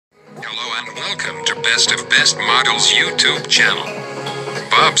Hello and welcome to Best of Best Models YouTube channel.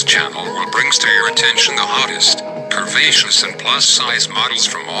 Bob's channel will bring to your attention the hottest, curvaceous and plus-size models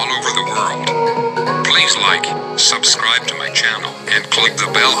from all over the world. Please like, subscribe to my channel, and click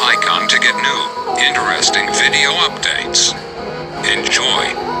the bell icon to get new, interesting video updates.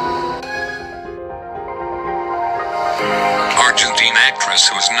 Enjoy! Argentine actress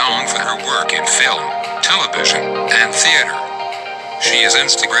who is known for her work in film, television, and theater. She is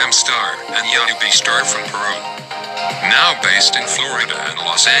Instagram star and YouTube star from Peru. Now based in Florida and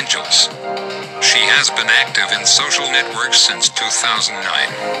Los Angeles. She has been active in social networks since 2009.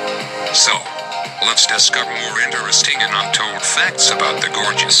 So, let's discover more interesting and untold facts about the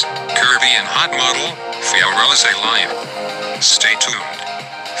gorgeous, curvy and hot model, Fiorella. Stay tuned.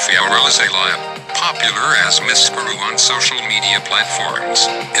 Fiorella, popular as Miss Peru on social media platforms,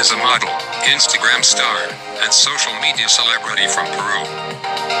 is a model, Instagram star, and social media celebrity from Peru.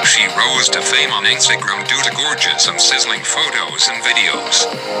 She rose to fame on Instagram due to gorgeous and sizzling photos and videos.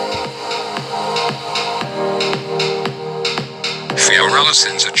 Fiorella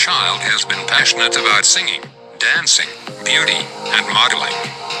since a child has been passionate about singing, dancing, beauty, and modeling.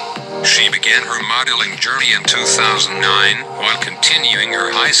 She began her modeling journey in 2009 while continuing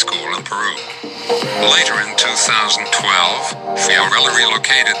her high school in Peru. Later in 2012, Fiorella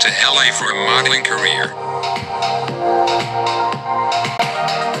relocated to LA for a modeling career.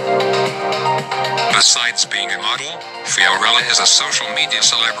 Besides being a model, Fiorella is a social media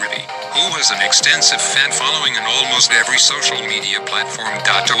celebrity who has an extensive fan following on almost every social media platform.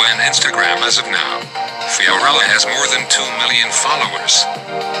 And Instagram as of now. Fiorella has more than 2 million followers.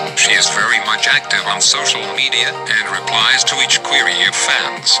 She is very much active on social media and replies to each query of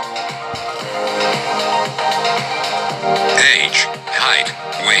fans. Age, height,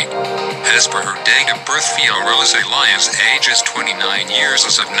 weight. As per her date of birth, Fiorella's age is 29 years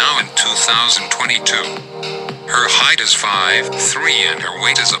as of now in 2022. Her height is 5'3" and her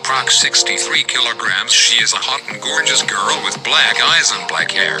weight is approx 63 kilograms. She is a hot and gorgeous girl with black eyes and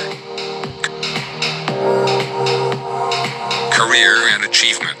black hair. Career and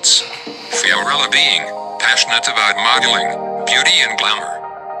achievements. Fiorella being passionate about modeling, beauty and glamour.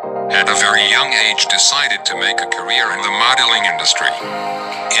 At a very young age decided to make a career in the modeling industry.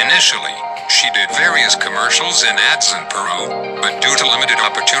 Initially, she did various commercials and ads in Peru, but due to limited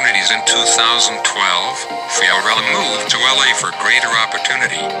opportunities in 2012, Fiorella moved to LA for greater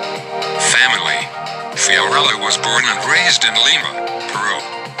opportunity. Family. Fiorella was born and raised in Lima, Peru.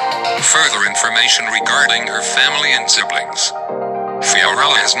 Further information regarding her family and siblings.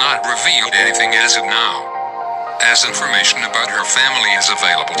 Fiorella has not revealed anything as of now. As information about her family is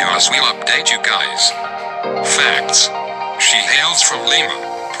available to us, we'll update you guys. Facts. She hails from Lima,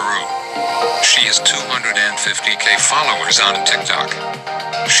 Peru. She has 250k followers on TikTok.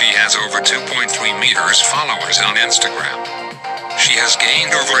 She has over 2.3 meters followers on Instagram. She has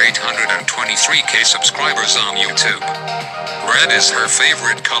gained over 823k subscribers on YouTube. Red is her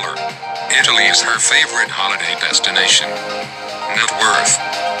favorite color. Italy is her favorite holiday destination. Net worth.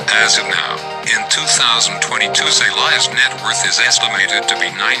 As of now, in 2022, Fiorell's net worth is estimated to be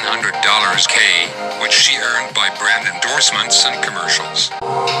 $900K, which she earned by brand endorsements and commercials.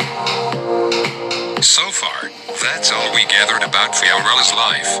 So far, that's all we gathered about Fiorella's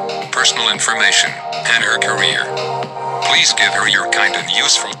life, personal information, and her career. Please give her your kind and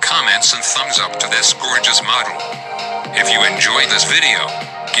useful comments and thumbs up to this gorgeous model. If you enjoyed this video,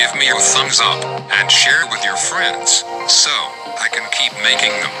 give me a thumbs up and share with your friends, so I can keep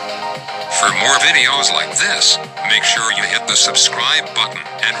making them. For more videos like this, make sure you hit the subscribe button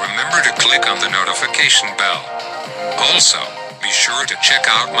and remember to click on the notification bell. Also, be sure to check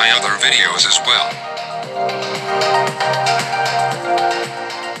out my other videos as well.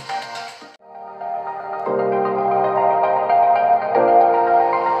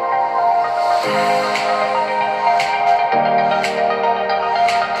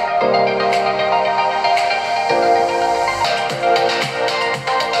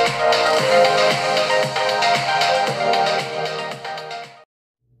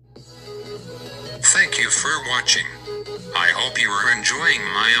 Thank you for watching. I hope you are enjoying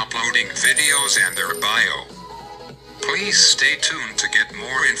my uploading videos and their bio. Please stay tuned to get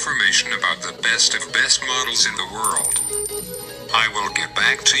more information about the best of best models in the world. I will get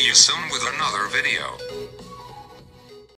back to you soon with another video.